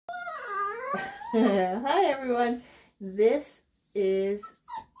Hi everyone, this is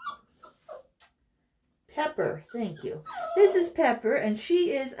Pepper. Thank you. This is Pepper, and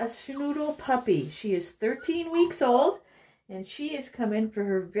she is a Schnoodle Puppy. She is 13 weeks old, and she is coming for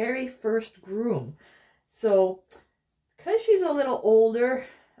her very first groom. So, because she's a little older,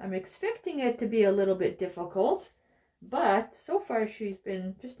 I'm expecting it to be a little bit difficult, but so far she's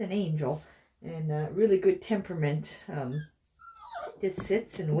been just an angel and really good temperament. Just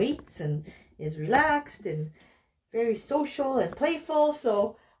sits and waits and is relaxed and very social and playful.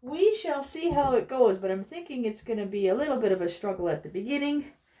 So we shall see how it goes, but I'm thinking it's going to be a little bit of a struggle at the beginning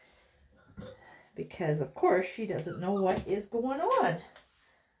because, of course, she doesn't know what is going on.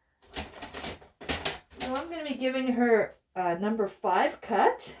 So I'm going to be giving her number 5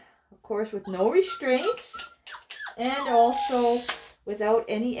 cut, of course, with no restraints and also without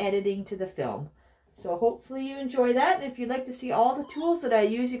any editing to the film. So hopefully you enjoy that. And if you'd like to see all the tools that I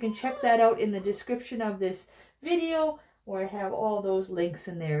use, you can check that out in the description of this video, where I have all those links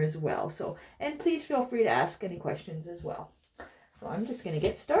in there as well. So, and please feel free to ask any questions as well. So I'm just going to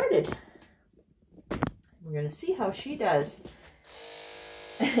get started. We're going to see how she does.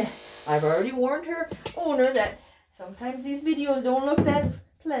 I've already warned her owner that sometimes these videos don't look that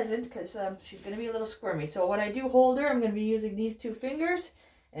pleasant because she's going to be a little squirmy. So when I do hold her, I'm going to be using these 2 fingers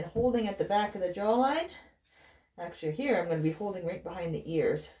and holding at the back of the jawline. Actually here I'm going to be holding right behind the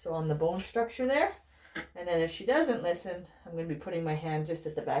ears, so on the bone structure there. And then if she doesn't listen, I'm going to be putting my hand just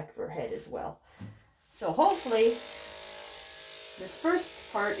at the back of her head as well. So hopefully this first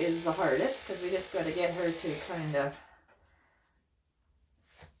part is the hardest, because we just got to get her to kind of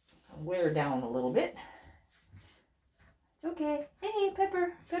wear down a little bit. It's okay. Hey,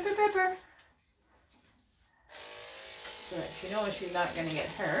 Pepper, Pepper, Pepper. So that she knows she's not going to get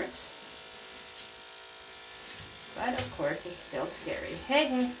hurt. But of course it's still scary. Hey,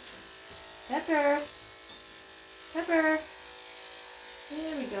 hey, Pepper, Pepper.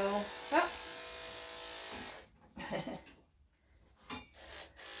 There we go. Oh.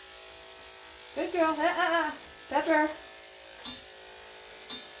 Good girl. Pepper. Pepper.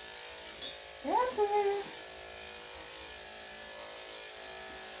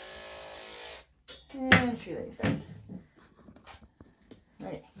 And she lays down.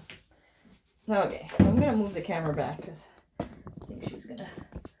 Right. Okay, so I'm going to move the camera back because I think she's going to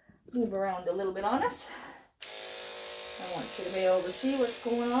move around a little bit on us. I want you to be able to see what's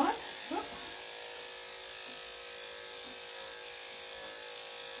going on. Oh.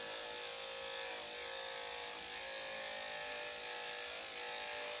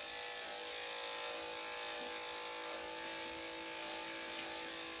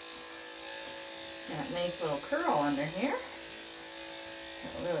 That nice little curl under here. It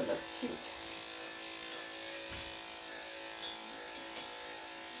really looks cute.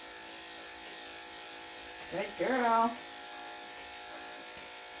 Good girl.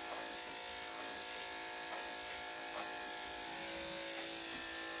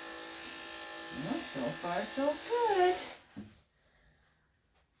 Well, so far so good.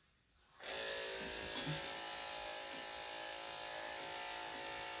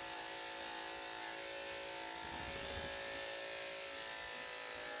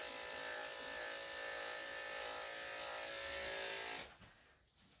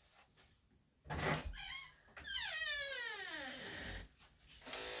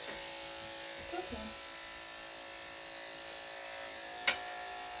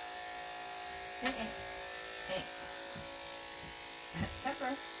 Hey.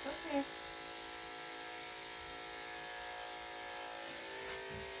 Pepper, okay.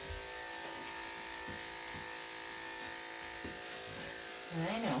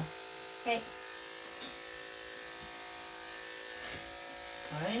 I know. Hey.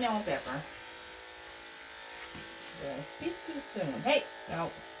 I know, Pepper. Don't speak too soon. Hey,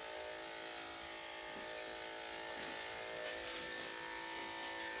 no.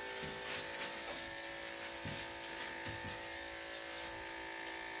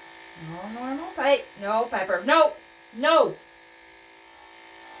 All normal. Hey, no, Pepper. No, no.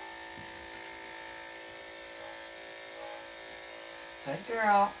 Good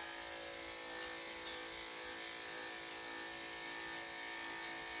girl.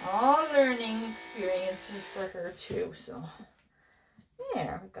 All learning experiences for her too. So,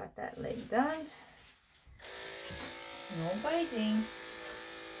 there, we got that leg done. No biting.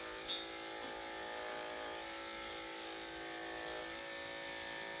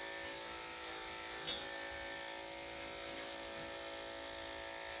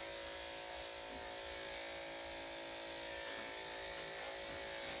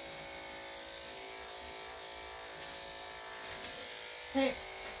 Hey.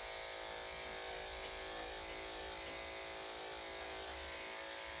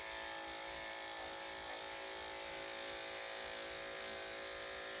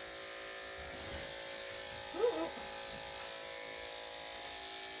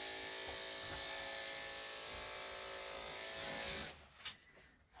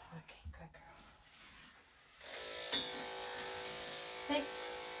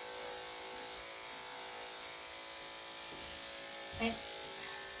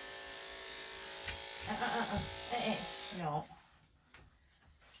 No.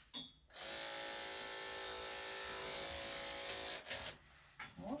 I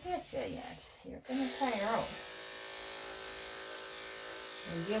won't get you yet. You're gonna tire out.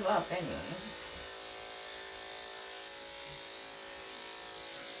 And give up anyways.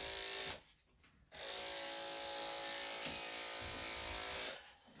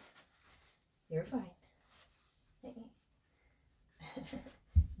 You're fine.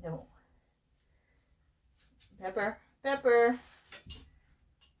 No. Pepper, Pepper.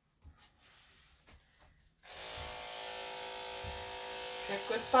 Trick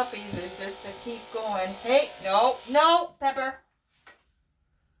with puppies is just to keep going. Hey, no, no, Pepper.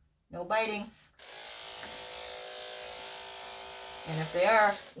 No biting. And if they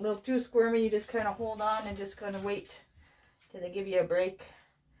are a little too squirmy, you just kind of hold on and just kind of wait till they give you a break.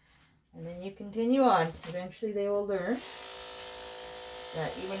 And then you continue on. Eventually they will learn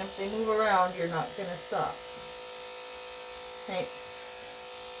that even if they move around, you're not going to stop. Hey.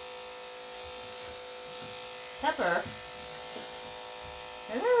 Pepper.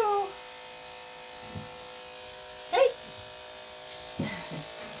 Hello. Hey.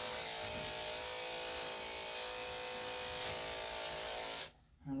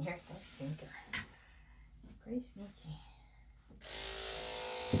 And here's that stinker. Pretty sneaky.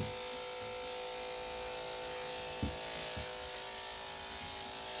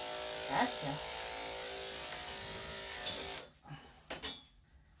 Gotcha.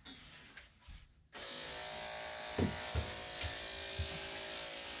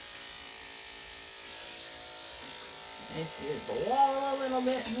 I see the wall a little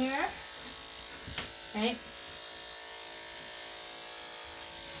bit here. Okay.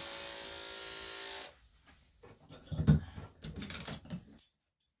 I'm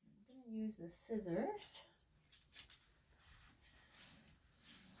going to use the scissors.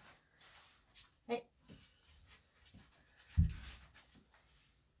 Hey.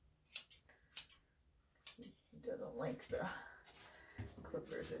 She doesn't like the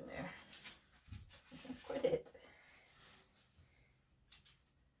clippers in there. Quit it.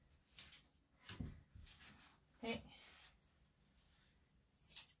 Hey.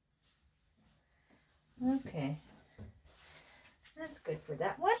 Okay. That's good for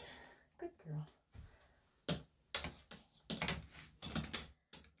that one. Good girl.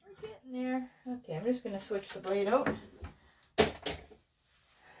 We're getting there. Okay, I'm just going to switch the blade out.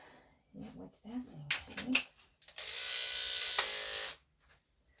 Yeah, what's that thing?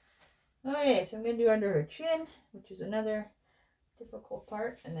 Okay, so I'm going to do under her chin, which is another difficult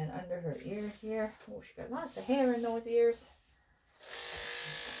part, and then under her ear here. Oh, she got lots of hair in those ears.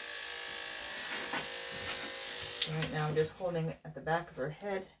 Right now I'm just holding it at the back of her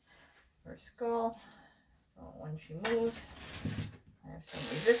head, her skull, so when she moves, I have some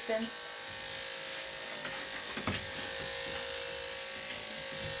resistance.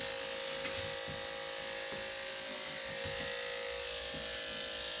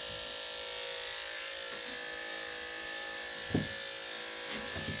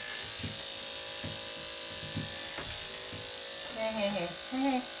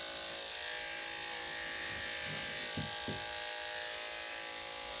 Hey.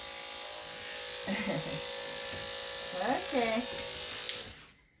 Okay.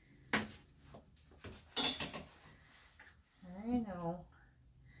 I know.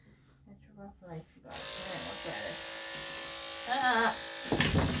 That's a rough life you got. Alright, look at it. Ah!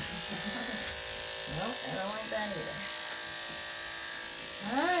 Nope, I don't like that either.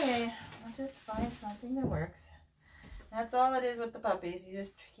 Okay, I'll just find something that works. That's all it is with the puppies. You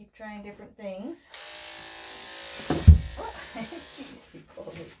just keep trying different things. Oh, jeez, he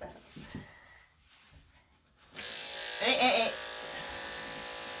pulled me fast. Hey.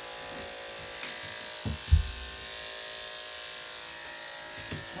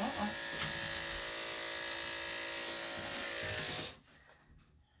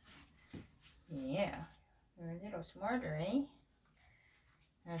 Yeah, they're a little smarter, eh?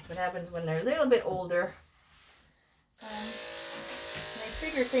 That's what happens when they're a little bit older. They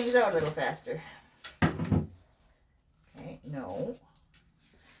figure things out a little faster. Okay, no.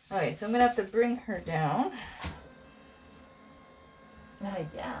 Okay, so I'm going to have to bring her down.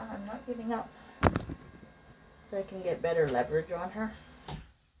 Yeah, I'm not giving up. So I can get better leverage on her.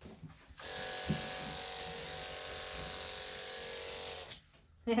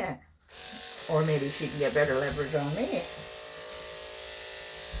 Yeah. Or maybe she can get better leverage on me.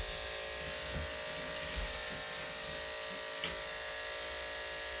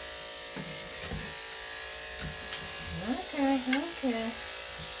 Okay.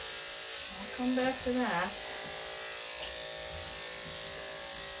 I'll come back to that.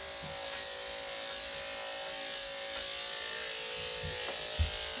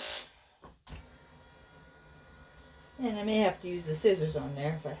 And I may have to use the scissors on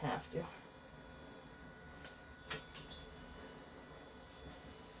there if I have to.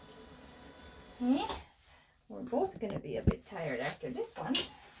 Okay. We're both going to be a bit tired after this one.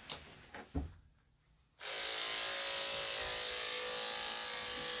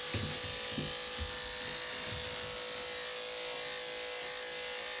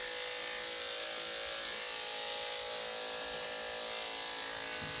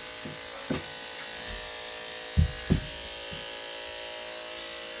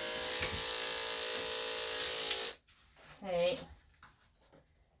 Hey,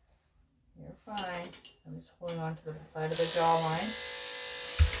 you're fine. I'm just holding on to the side of the jawline.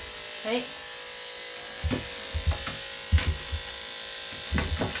 Hey.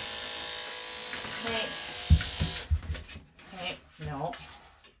 Hey. Hey. No.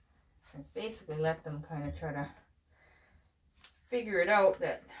 Just basically let them kind of try to figure it out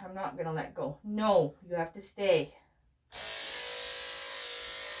that I'm not going to let go. No, you have to stay.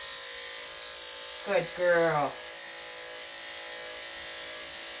 Good girl.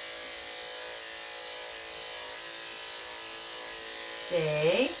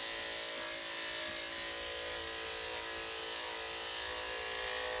 Stay.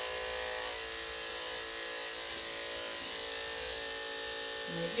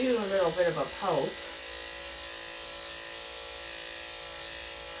 And they do a little bit of a pout.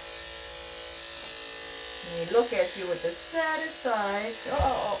 And they look at you with the saddest eyes.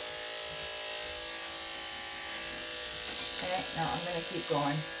 Oh. Okay, now I'm going to keep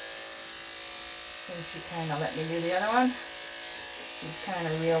going. And she kind of let me do the other one. She's kind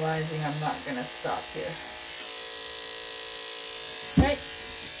of realizing I'm not going to stop here. Right?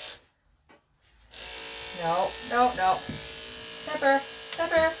 No, no, no. Pepper,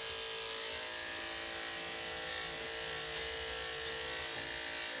 Pepper.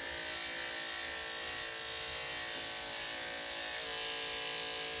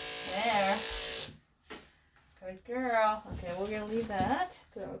 There. Good girl. Okay, we're going to leave that.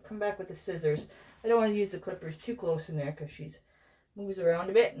 I'll come back with the scissors. I don't want to use the clippers too close in there because she's moves around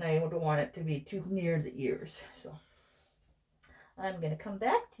a bit and I don't want it to be too near the ears. So I'm going to come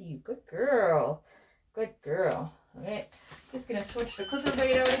back to you. Good girl. Good girl. Okay, just going to switch the clipper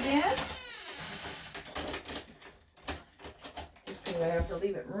blade out again. Just because I have to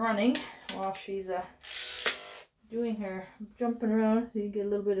leave it running while she's doing her jumping around. So you get a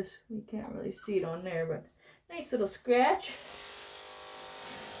little bit of, you can't really see it on there, but nice little scratch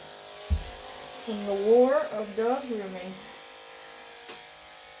from the war of dog grooming.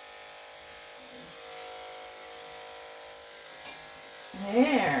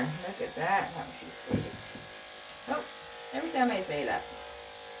 There, look at that, how she stays. Oh, every time I say that,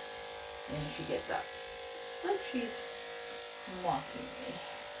 then she gets up. Look, she's mocking me.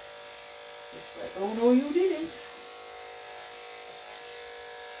 Just like, oh no, you didn't.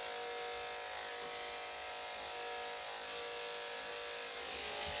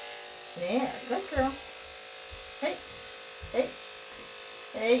 There, good girl. Hey, hey,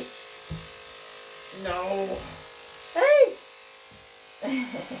 hey. No. Hey.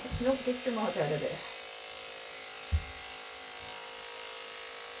 No, get your mouth out of there.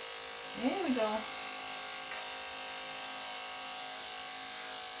 There we go.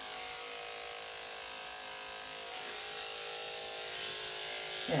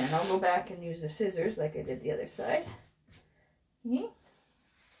 And I'll go back and use the scissors like I did the other side. Okay.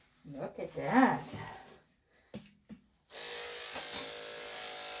 Look at that.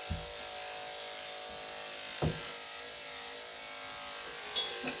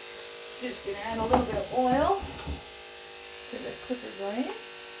 Just gonna add a little bit of oil to the clipper blade.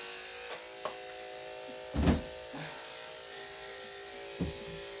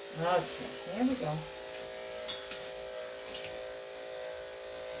 Okay, there we go.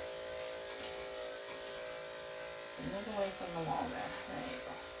 Move away from the wall there. There you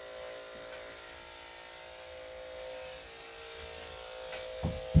go.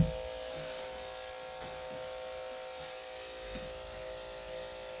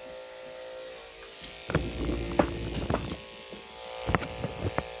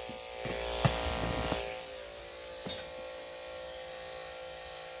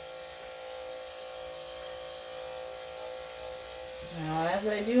 Now, as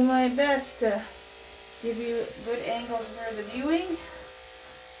I do my best to give you good angles for the viewing,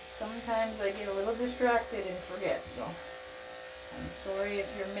 sometimes I get a little distracted and forget, so I'm sorry if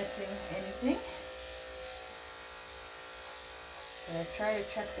you're missing anything. But I try to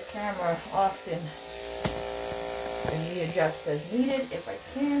check the camera often and readjust as needed if I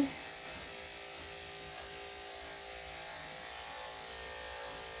can.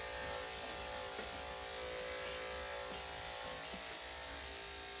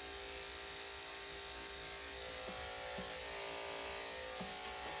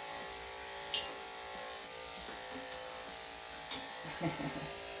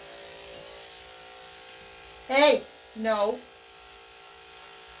 Hey, no.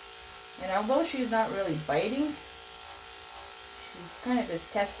 And although she's not really biting, she's kind of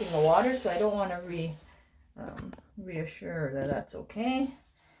just testing the water, so I don't want to reassure her that that's okay,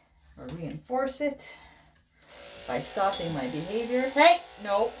 or reinforce it by stopping my behavior. Hey,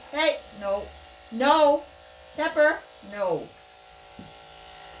 no, hey, no, no, Pepper, no.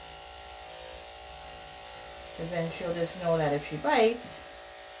 Because then she'll just know that if she bites,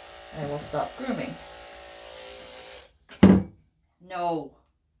 I will stop grooming. No.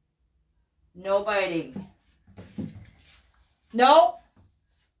 No biting. No.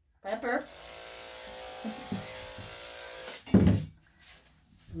 Pepper.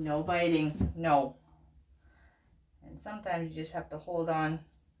 No biting. No. And sometimes you just have to hold on.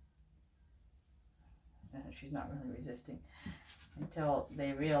 She's not really resisting until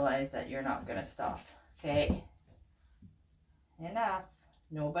they realize that you're not going to stop. Okay? Enough.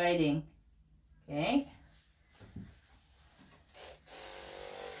 No biting. Okay?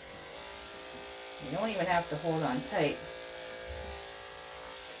 You don't even have to hold on tight.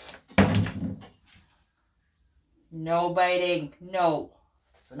 No biting. No.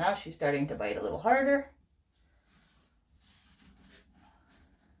 So now she's starting to bite a little harder.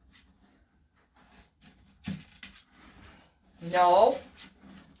 No.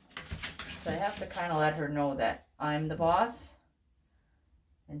 So I have to kind of let her know that I'm the boss.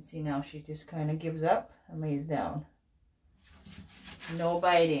 And see, now she just kind of gives up and lays down. No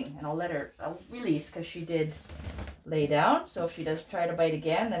biting. And I'll release because she did lay down. So if she does try to bite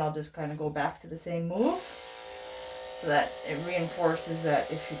again, then I'll just kind of go back to the same move. So that it reinforces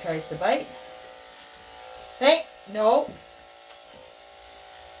that if she tries to bite. Hey, no.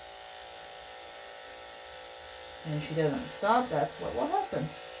 And if she doesn't stop, that's what will happen.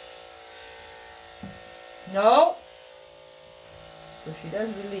 No. So she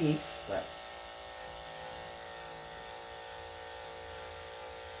does release, but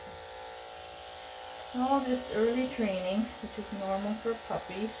it's all just early training, which is normal for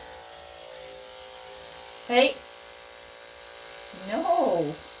puppies. Hey.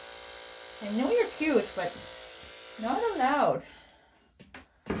 No. I know you're cute, but not allowed.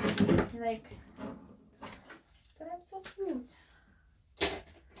 You're like, but I'm so cute.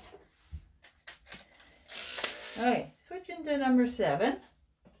 Okay, switching to number 7.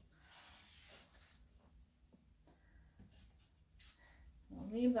 I'll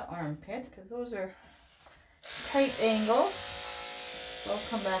leave the armpit because those are tight angles. So I'll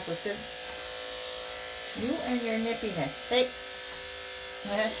come back with it. You and your nippiness. Hey.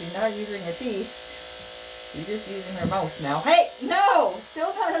 She's not using her teeth. She's just using her mouth now. Hey, no,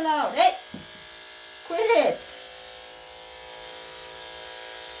 still not allowed. Hey, quit it.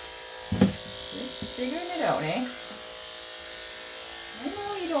 Just figuring it out, eh? I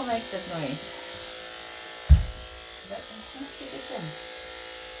know you don't like this noise, but let's get this in.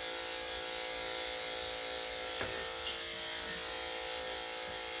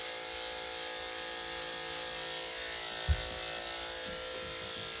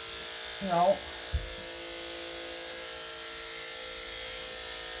 No.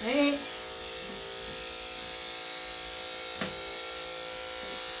 Hey.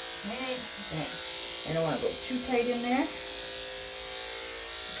 Hey. Okay. I don't want to go too tight in there. Like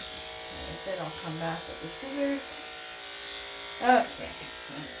I said, I'll come back with the scissors. Okay.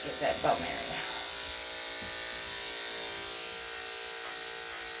 Let's get that bum area.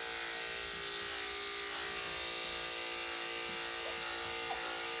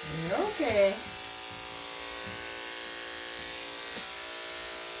 You're okay.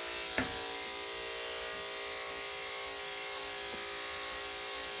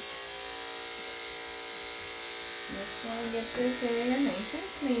 Just want to get this area nice and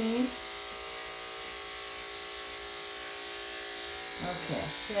clean. Okay,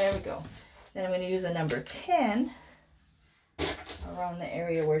 there we go. Then I'm going to use a number 10 around the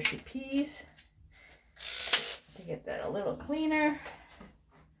area where she pees to get that a little cleaner.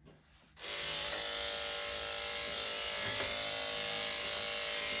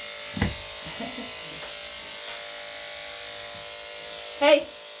 Hey,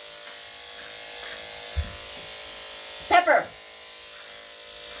 Pepper,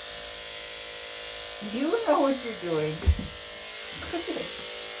 you know what you're doing.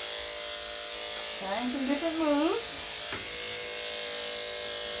 Trying some different moves.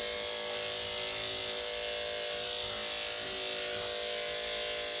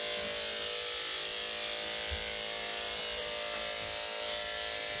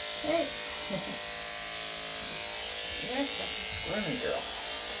 Hey. You're such a squirmy girl.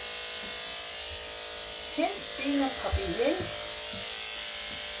 Hence being a puppy, eh?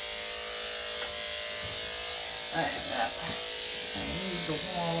 I need the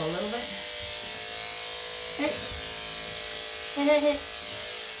wall a little bit. Hey.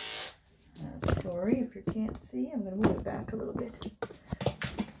 I'm sorry if you can't see. I'm going to move it back a little bit.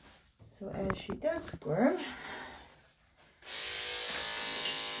 So as she does squirm,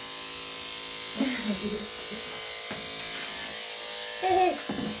 hey.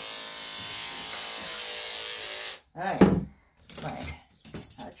 All right, fine.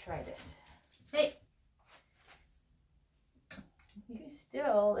 I'll try this. Hey, you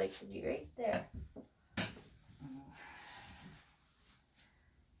still like to be right there.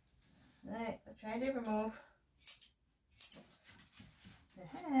 All right, I'll try a different move.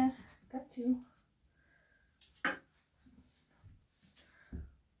 Got you.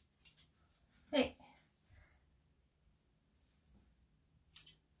 Hey.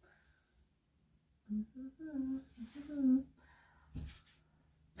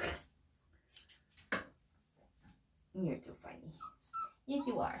 You're so funny. Yes,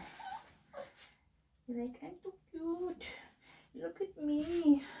 you are. You're like, I'm so cute. Look at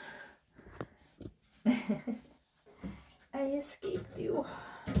me. I escaped you.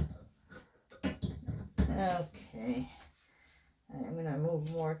 Okay. I'm going to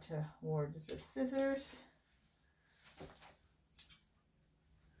move more towards the scissors.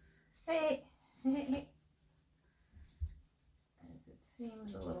 Hey. As it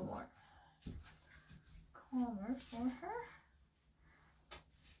seems a little more calmer for her.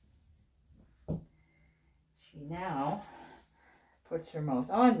 She now puts her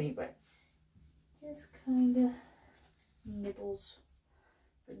mouth on me, but just kind of nibbles,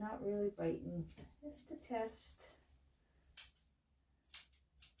 but not really biting, just to test.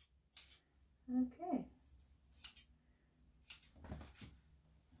 Okay.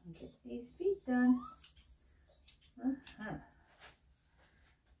 Get these feet done.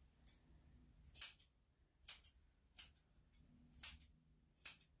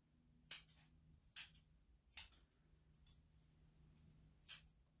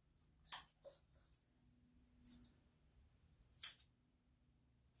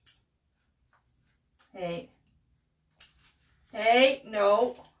 Hey. Hey,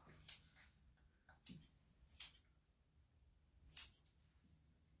 no.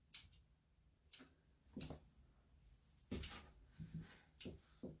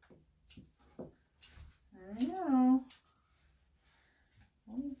 I know.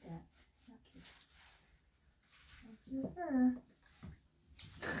 I'll eat that. Okay. That's your fur.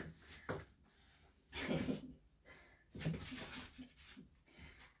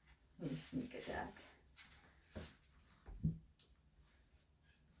 You sneak attack.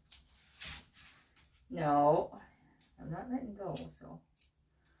 No, I'm not letting go, so.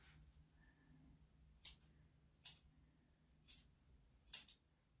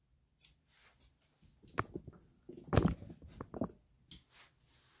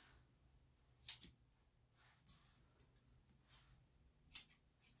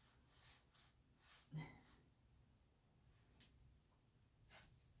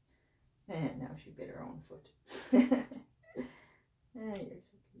 And now she bit her own foot. You're so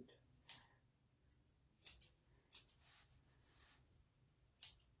cute.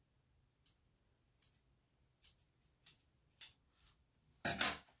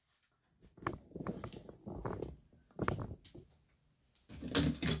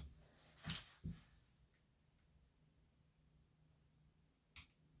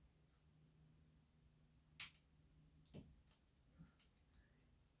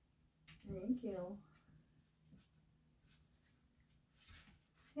 Thank you.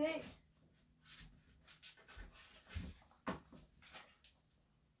 Hey.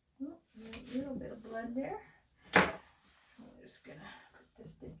 Oh, a little bit of blood there. I'm just gonna put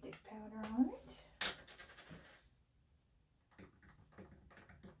this styptic powder on it.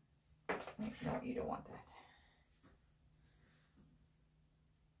 No, you don't want that.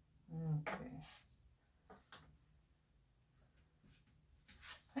 Okay.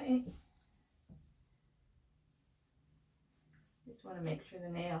 Hey. Just want to make sure the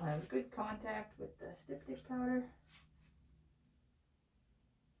nail has good contact with the styptic powder.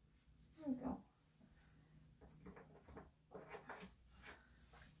 There we go.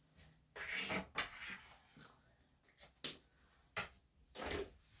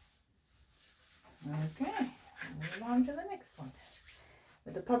 Okay, move on to the next one.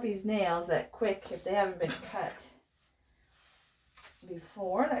 With the puppy's nails, that quick, if they haven't been cut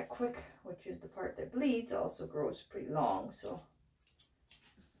before, that quick, which is the part that bleeds, also grows pretty long. So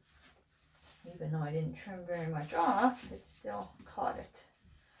even though I didn't trim very much off, it still caught it.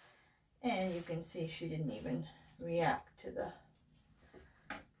 And you can see she didn't even react to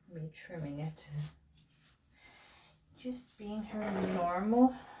me trimming it. just being her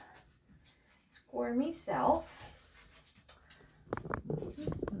normal squirmy self.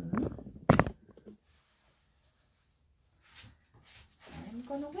 I'm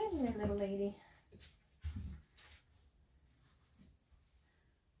gonna win there, little lady.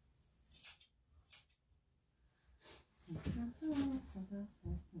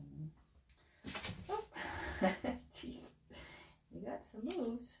 Oh, jeez, you got some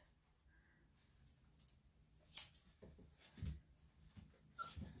moves.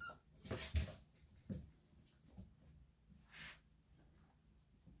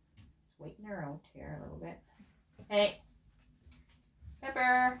 Just waiting her out here a little bit. Hey,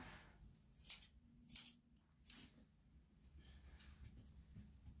 Pepper.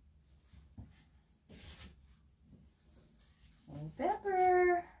 Hey,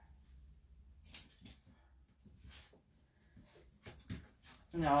 Pepper.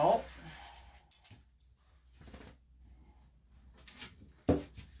 No.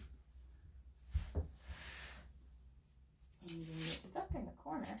 You can get stuck in the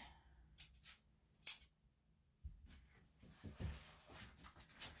corner.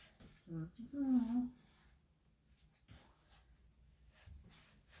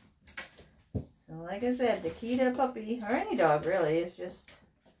 So like I said, the key to a puppy, or any dog really, is just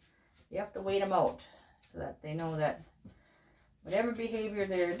you have to wait them out so that they know that whatever behavior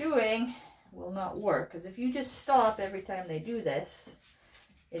they're doing will not work. Because if you just stop every time they do this,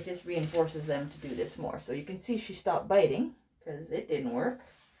 it just reinforces them to do this more. So you can see she stopped biting because it didn't work.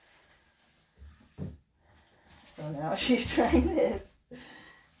 So now she's trying this.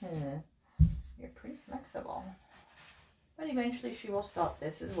 You're pretty flexible. But eventually she will stop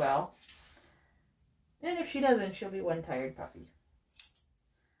this as well. And if she doesn't, she'll be one tired puppy.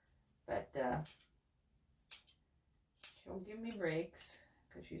 But she'll give me breaks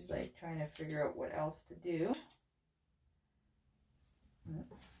because she's like trying to figure out what else to do.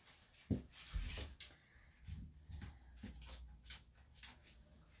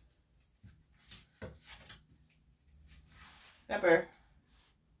 Pepper.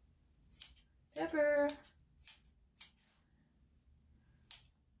 Pepper.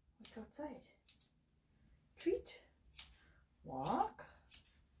 What's outside? Treat. Walk.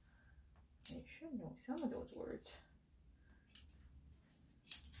 I should know some of those words.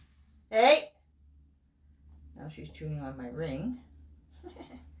 Hey! Now she's chewing on my ring.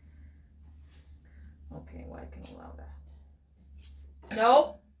 Okay, well I can allow that.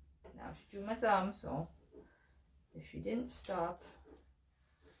 No! Now she's chewing my thumb, so if she didn't stop,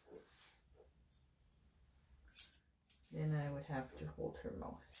 then I would have to hold her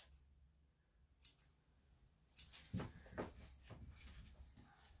mouth.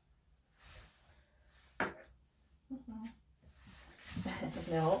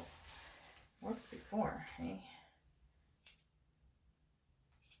 No, worked before, hey?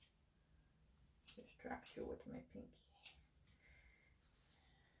 Distract you with my pinky.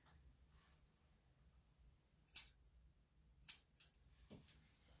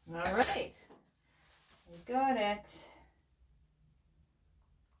 All right, we got it.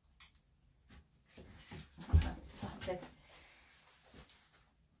 Stop it.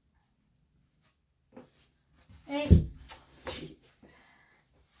 Hey, jeez.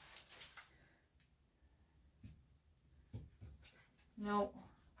 No.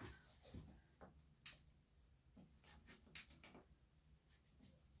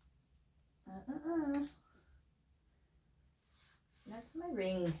 That's my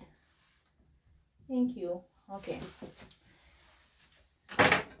ring. Thank you. Okay.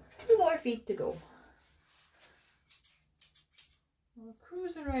 2 more feet to go. We're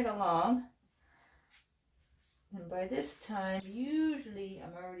cruising right along. And by this time, usually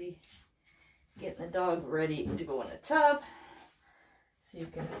I'm already getting the dog ready to go in the tub. So you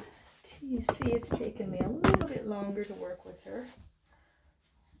can see it's taken me a little bit longer to work with her.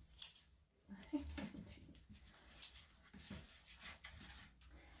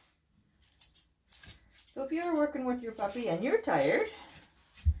 So if you're working with your puppy and you're tired,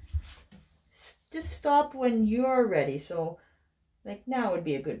 just stop when you're ready. So like now would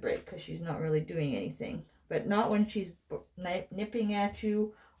be a good break because she's not really doing anything. But not when she's nipping at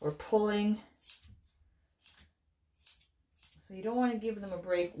you or pulling. So you don't want to give them a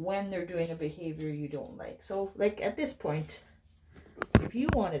break when they're doing a behavior you don't like. So like at this point, if you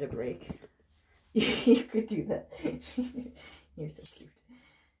wanted a break, you could do that. You're so cute.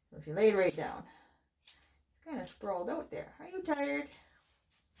 So if you lay right down, it's kind of sprawled out there. Are you tired?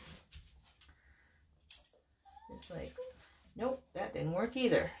 It's like, nope, that didn't work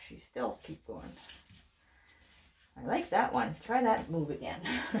either. She still keep going. I like that one. Try that move again.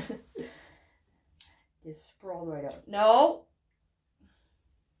 Just sprawled right out. No!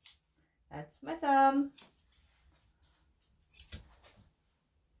 That's my thumb.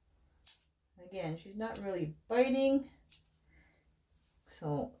 Again, she's not really biting.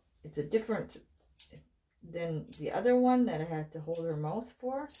 So it's a different than the other one that I had to hold her mouth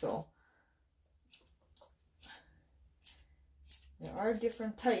for. So there are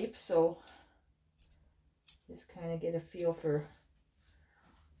different types. So just kind of get a feel for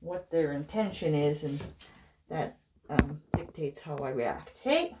what their intention is, and that dictates how I react.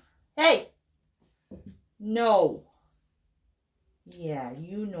 Hey, hey, no. Yeah,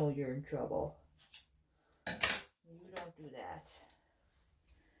 you know you're in trouble. You don't do that.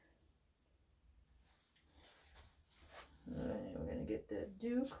 Alright, we're gonna get the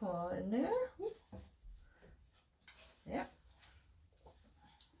dew claw in there. Yeah.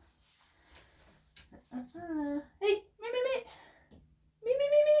 Hey, me.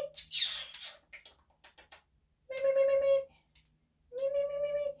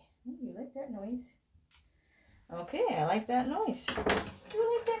 You like that noise? Okay, I like that noise.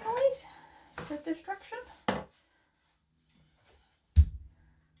 You like that noise? Is that distraction?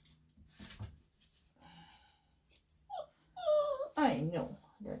 I know.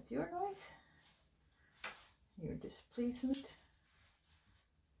 That's your noise. Your displacement.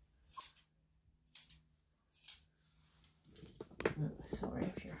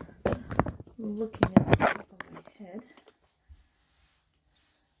 Sorry if you're looking at the top of my head.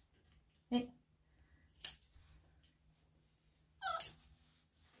 Hey.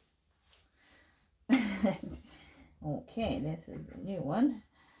 Okay, this is the new one.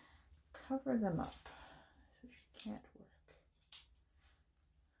 Cover them up so she can't work.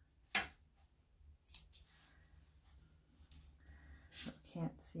 I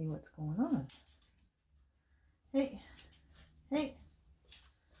can't see what's going on. Hey, hey.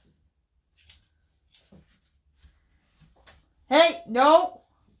 Hey, no.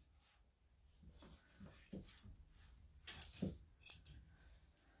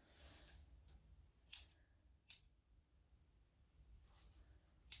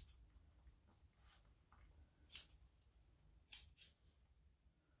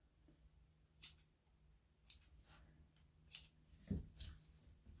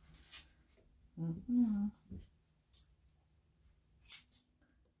 Mm-hmm.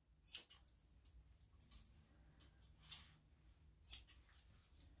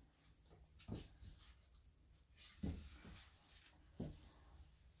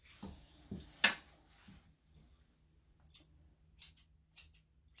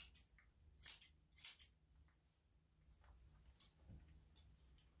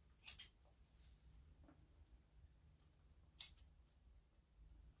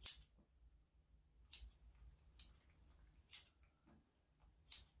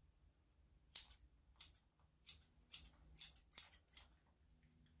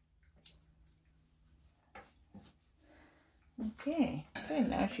 Okay, good.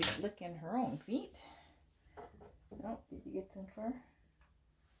 Now she's licking her own feet. Oh, did you get some fur?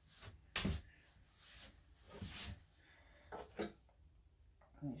 As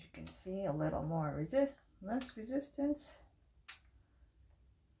you can see, a little more less resistance.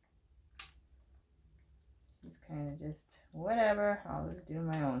 She's kind of just, whatever, I'll just do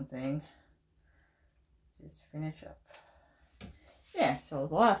my own thing. Just finish up. Yeah, so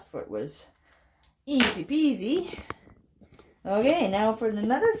the last foot was easy peasy. Okay, now for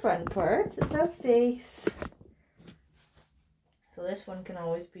another fun part, the face. So this one can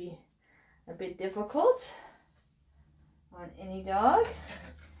always be a bit difficult on any dog,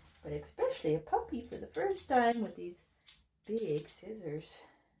 but especially a puppy for the first time with these big scissors.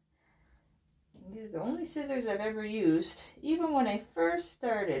 These are the only scissors I've ever used, even when I first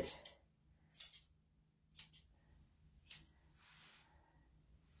started.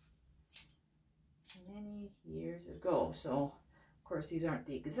 Many years ago. So of course these aren't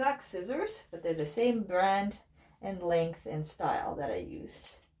the exact scissors, but they're the same brand and length and style that I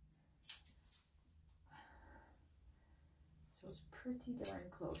used. So it's pretty darn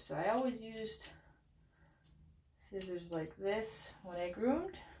close. So I always used scissors like this when I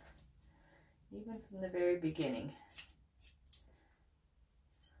groomed, even from the very beginning.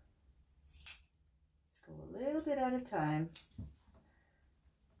 Let's go a little bit at a time.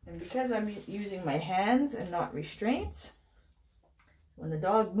 And because I'm using my hands and not restraints, when the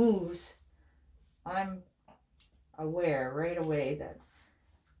dog moves, I'm aware right away that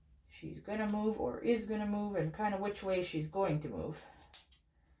she's going to move or is going to move, and kind of which way she's going to move.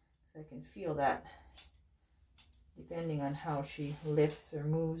 I can feel that depending on how she lifts or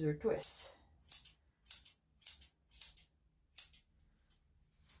moves or twists.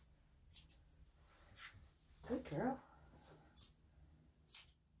 Good girl.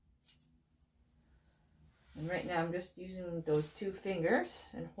 And right now I'm just using those 2 fingers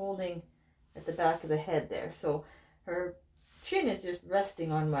and holding at the back of the head there. So her chin is just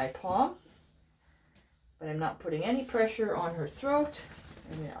resting on my palm, but I'm not putting any pressure on her throat.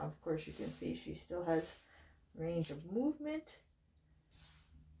 And yeah, of course you can see she still has range of movement.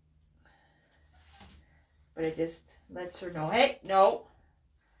 But it just lets her know, hey, no,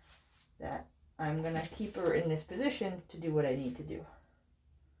 that I'm going to keep her in this position to do what I need to do.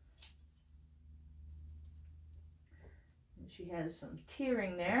 And she has some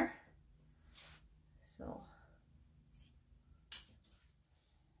tearing there. So,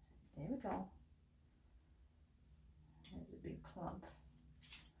 there we go. There's a big clump.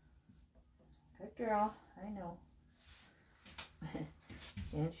 Good girl, I know.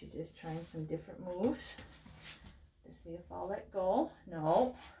 And she's just trying some different moves to see if I'll let go.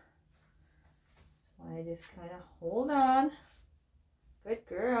 No. That's why I just kind of hold on. Good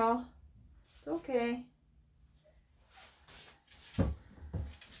girl. It's okay.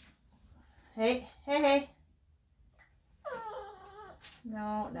 Hey, hey, hey.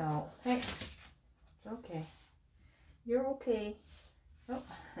 No, no. Hey. It's okay. You're okay. Oh.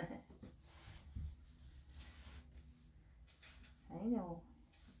 I know.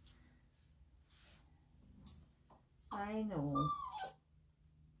 I know.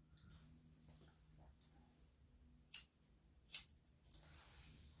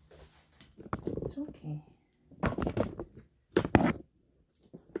 It's okay.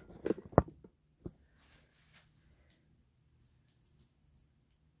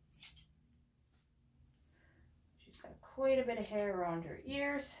 She's got quite a bit of hair around her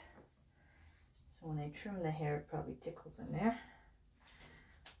ears. So when I trim the hair, it probably tickles in there.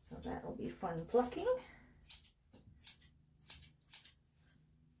 So that'll be fun plucking.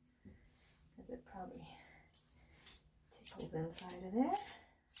 Because it probably tickles inside of there.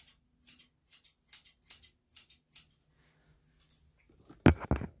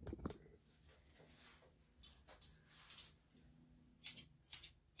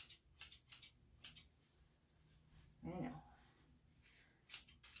 I know.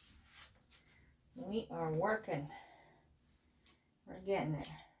 We are working. We're getting there.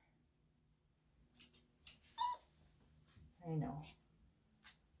 I know.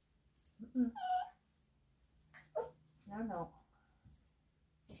 No, no.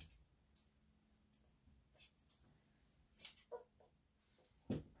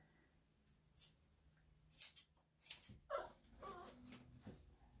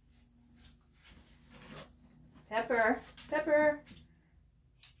 Pepper, Pepper.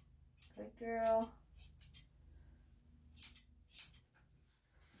 Good girl.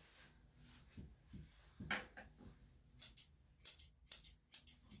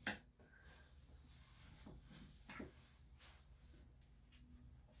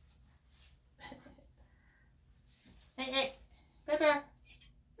 Hey, hey, Pepper.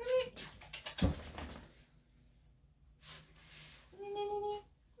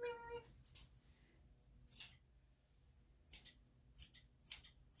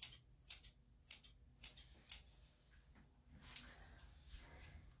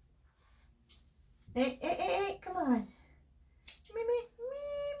 Hey, hey, hey, hey, come on. Me, me, me,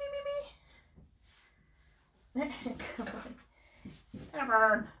 me, me, me. Come on.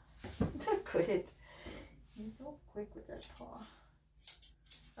 Pepper. Don't quit. You're so quick with that paw.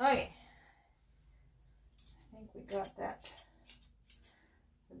 Okay. I think we got that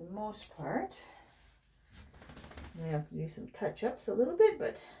for the most part. We have to do some touch-ups a little bit,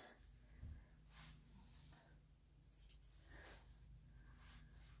 but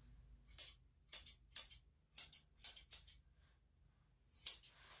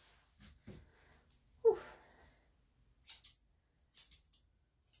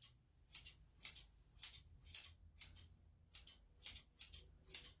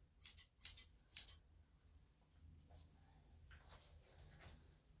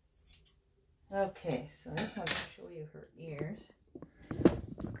okay, so I just want to show you her ears,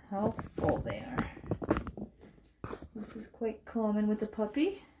 how full they are. This is quite common with the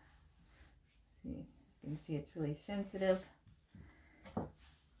puppy. See, you can see it's really sensitive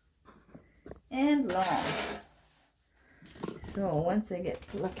and long. So once I get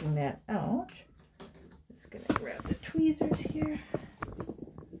plucking that out, I'm just going to grab the tweezers here,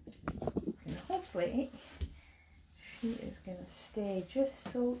 and hopefully she is going to stay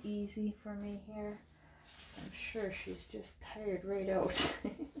just so easy for me here. I'm sure she's just tired right out.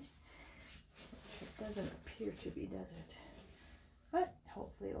 It doesn't appear to be, does it? But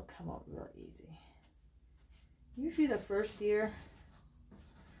hopefully it'll come out real easy. Usually the first year,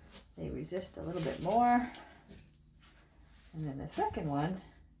 they resist a little bit more. And then the second one,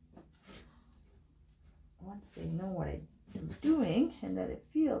 once they know what I'm doing and that it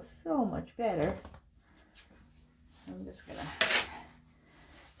feels so much better, I'm just gonna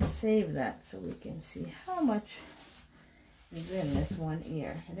save that so we can see how much is in this one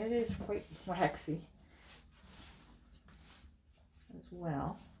ear. And it is quite waxy as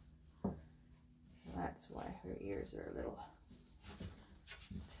well. So that's why her ears are a little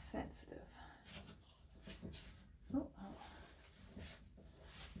sensitive. Oh, oh.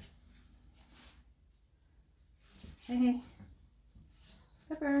 Hey,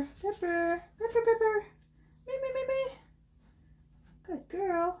 Pepper, Pepper, Pepper, Pepper, me, me, me, me. Good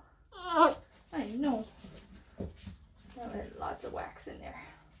girl. I know. Oh, there's lots of wax in there.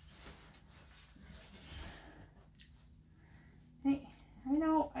 Hey, I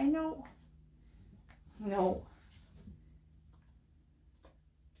know, I know. No.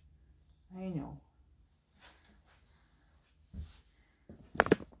 I know.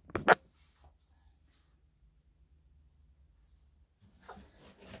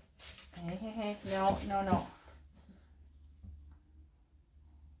 Hey, hey, hey. No, no, no.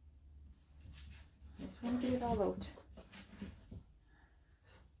 I just want to get it all out.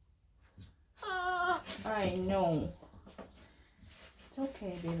 I know. It's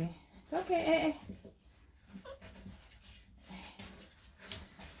okay, baby. It's okay. Hey, hey.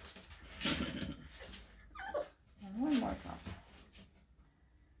 And one more cup.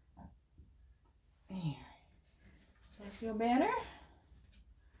 There. Does that feel better?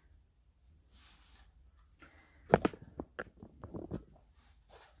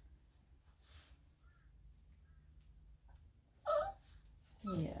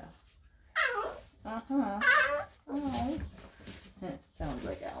 Yeah. Uh-huh. Oh. Sounds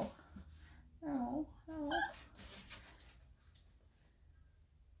like ow. Ow. Ow.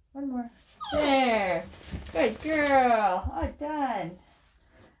 One more. There. Good girl. All done.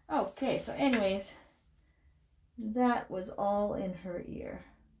 Okay, so anyways, that was all in her ear.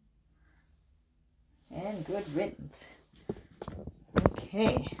 And good riddance.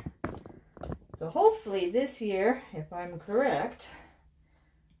 Okay. So hopefully this year, if I'm correct,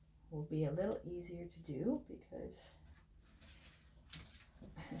 will be a little easier to do because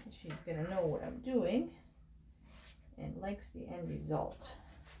she's going to know what I'm doing and likes the end result.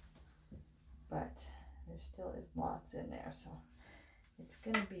 But there still is lots in there, so it's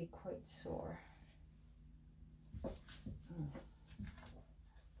going to be quite sore.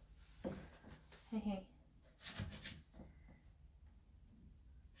 Hey, hey.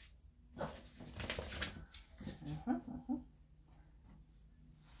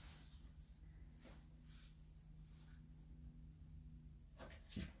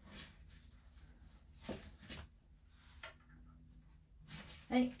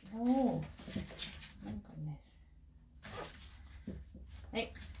 Hey, oh, my goodness.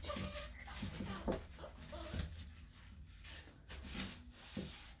 Hey.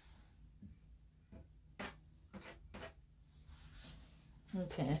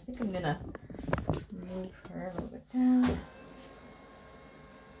 Okay, I think I'm gonna move her a little bit down.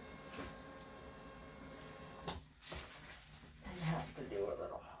 I have to do a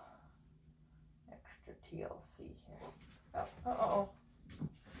little extra TLC here. Oh.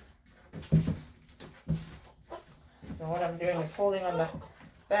 So what I'm doing is holding on the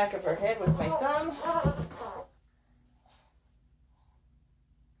back of her head with my thumb.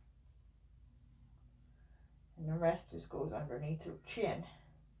 And the rest just goes underneath her chin.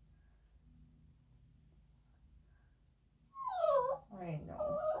 I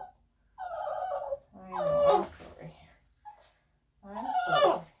know. I'm sorry.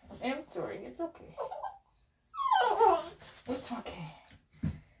 I'm sorry. It's okay. It's okay.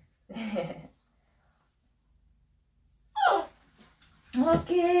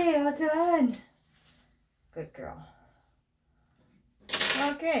 Okay, all done. Good girl.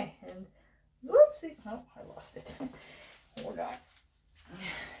 Okay, and whoopsie. Oh, I lost it. Hold on.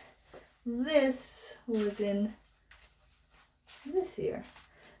 This was in this ear.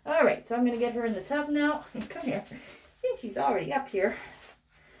 All right, so I'm going to get her in the tub now. Come here. See, she's already up here.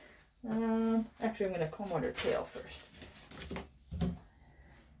 Actually, I'm going to comb out her tail first.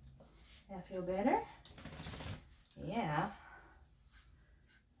 That feel better? Yeah.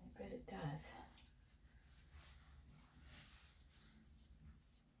 I bet it does.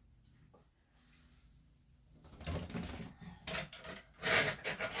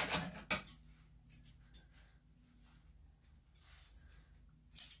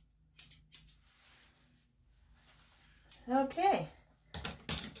 Okay, let's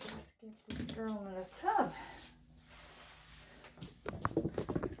get this girl in a tub.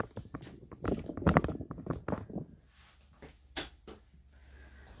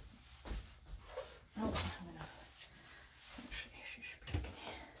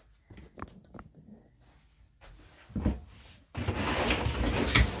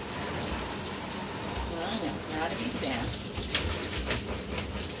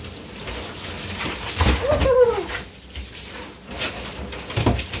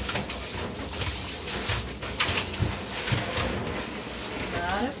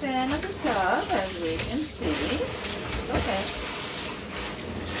 fan of the tub, as we can see. Okay.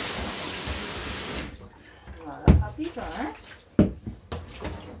 A lot of puppies are.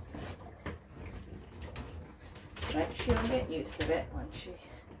 But she'll get used to it when she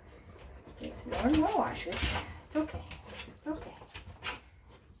gets more and more washes. It's okay. It's okay.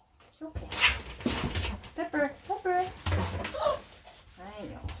 It's okay. Pepper, Pepper. I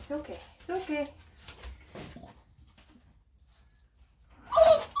know. It's okay. It's okay.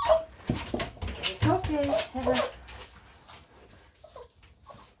 It's okay, Pepper.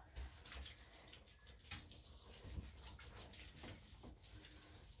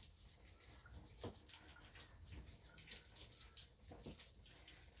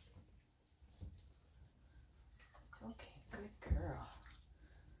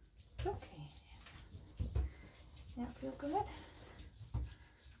 Feel good?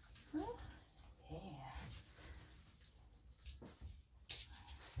 Huh? Yeah.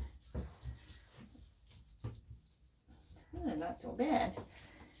 Not so bad,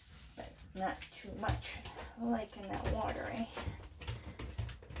 but not too much. Liking that water, eh?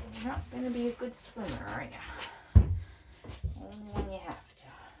 You're not going to be a good swimmer, are you? Only when you have to.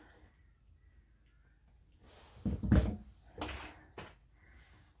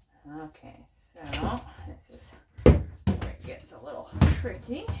 Okay, so this is where it gets a little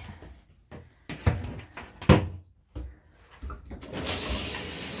tricky.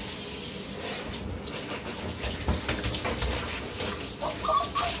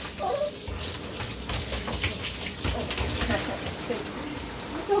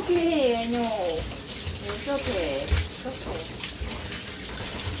 It's okay, I know. It's okay. It's okay.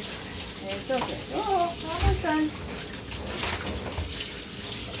 It's okay. Oh, almost done.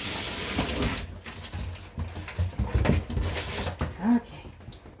 Okay.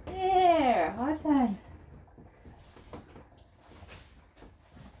 There, all done.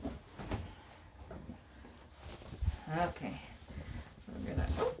 Okay. We're gonna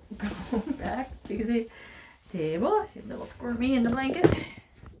go back to the table. A little squirmy in the blanket.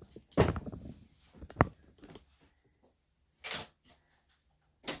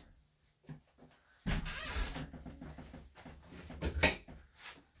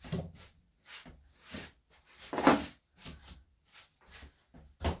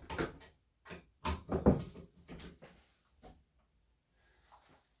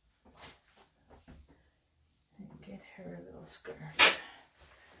 Get her little scarf.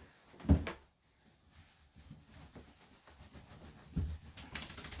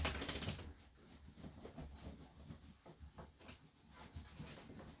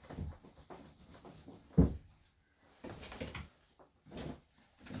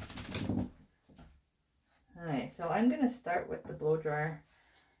 Alright, so I'm going to start with the blow dryer,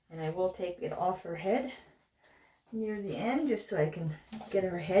 and I will take it off her head near the end just so I can get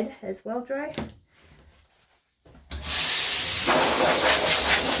her head as well dry.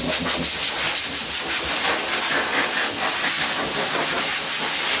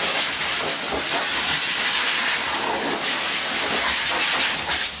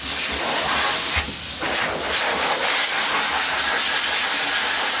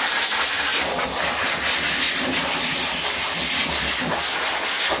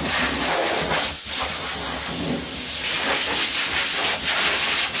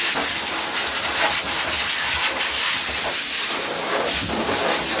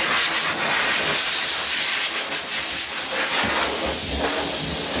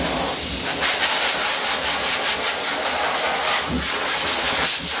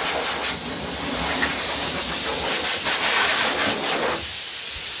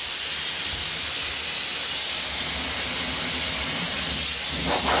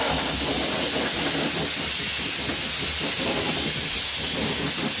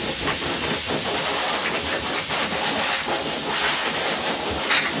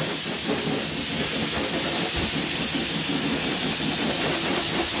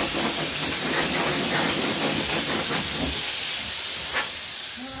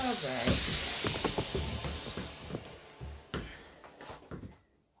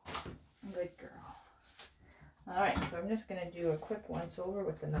 Alright, so I'm just going to do a quick once over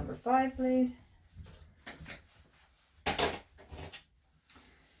with the number 5 blade.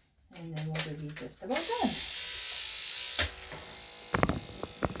 And then we'll be just about done.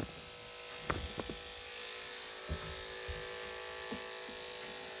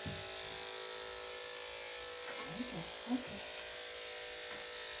 Okay.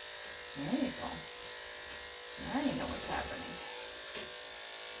 There you go. Now you know what's happening.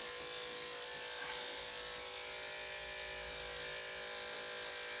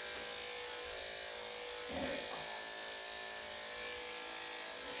 There we go.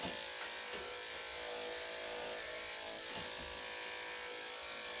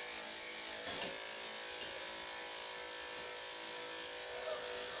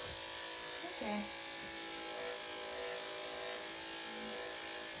 Okay.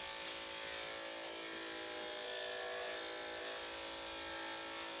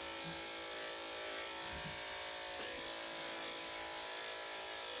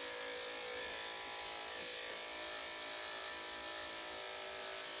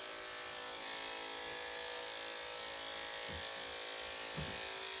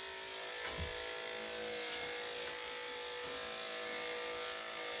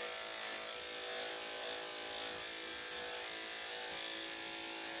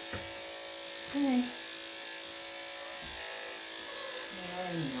 Okay.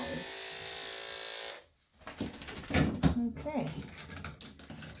 Okay.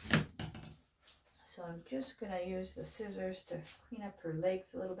 So I'm just going to use the scissors to clean up her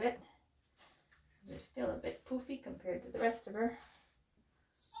legs a little bit. They're still a bit poofy compared to the rest of her.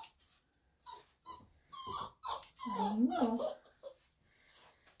 I know.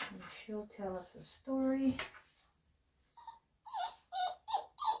 And she'll tell us a story.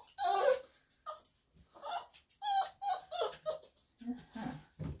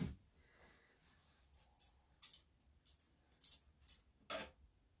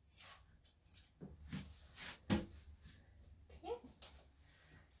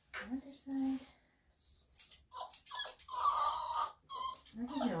 Other side.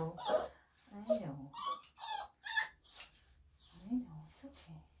 I know. I know. I know. It's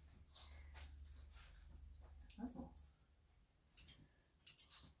okay. Uh-oh.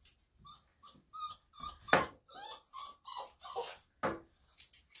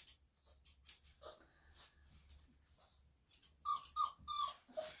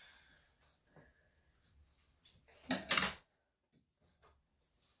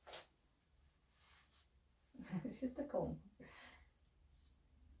 It's just a comb.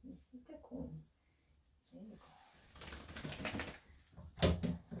 It's just a comb. There you go.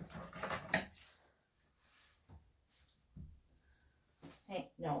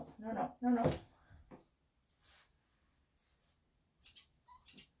 Hey, no, no, no, no, no.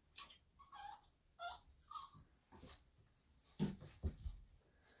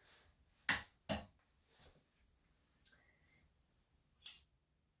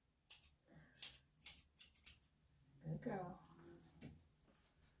 Good girl.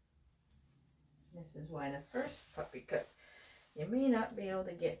 This is why the first puppy cut, you may not be able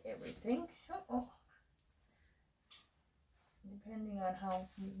to get everything. Uh-oh. Depending on how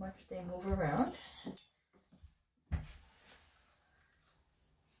much they move around.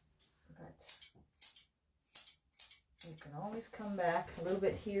 But you can always come back a little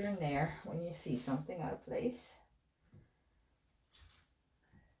bit here and there when you see something out of place.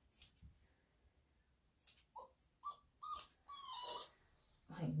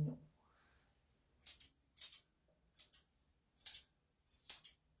 I know.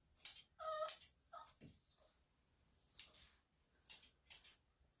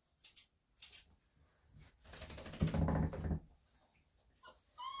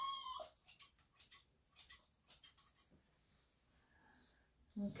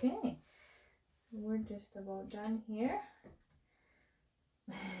 Okay, we're just about done here.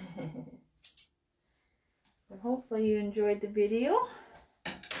 But hopefully you enjoyed the video.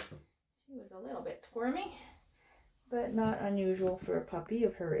 She was a little bit squirmy, but not unusual for a puppy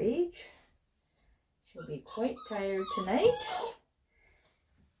of her age. She'll be quite tired tonight.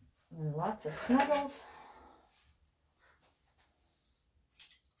 And lots of snuggles.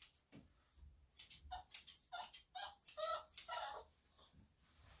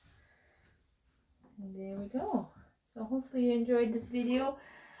 And there we go. So hopefully you enjoyed this video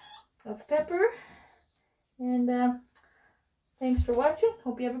of Pepper. And thanks for watching.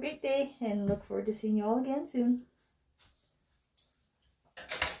 Hope you have a great day and look forward to seeing you all again soon.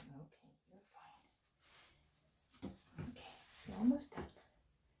 Okay, you're fine. Okay, you're almost done.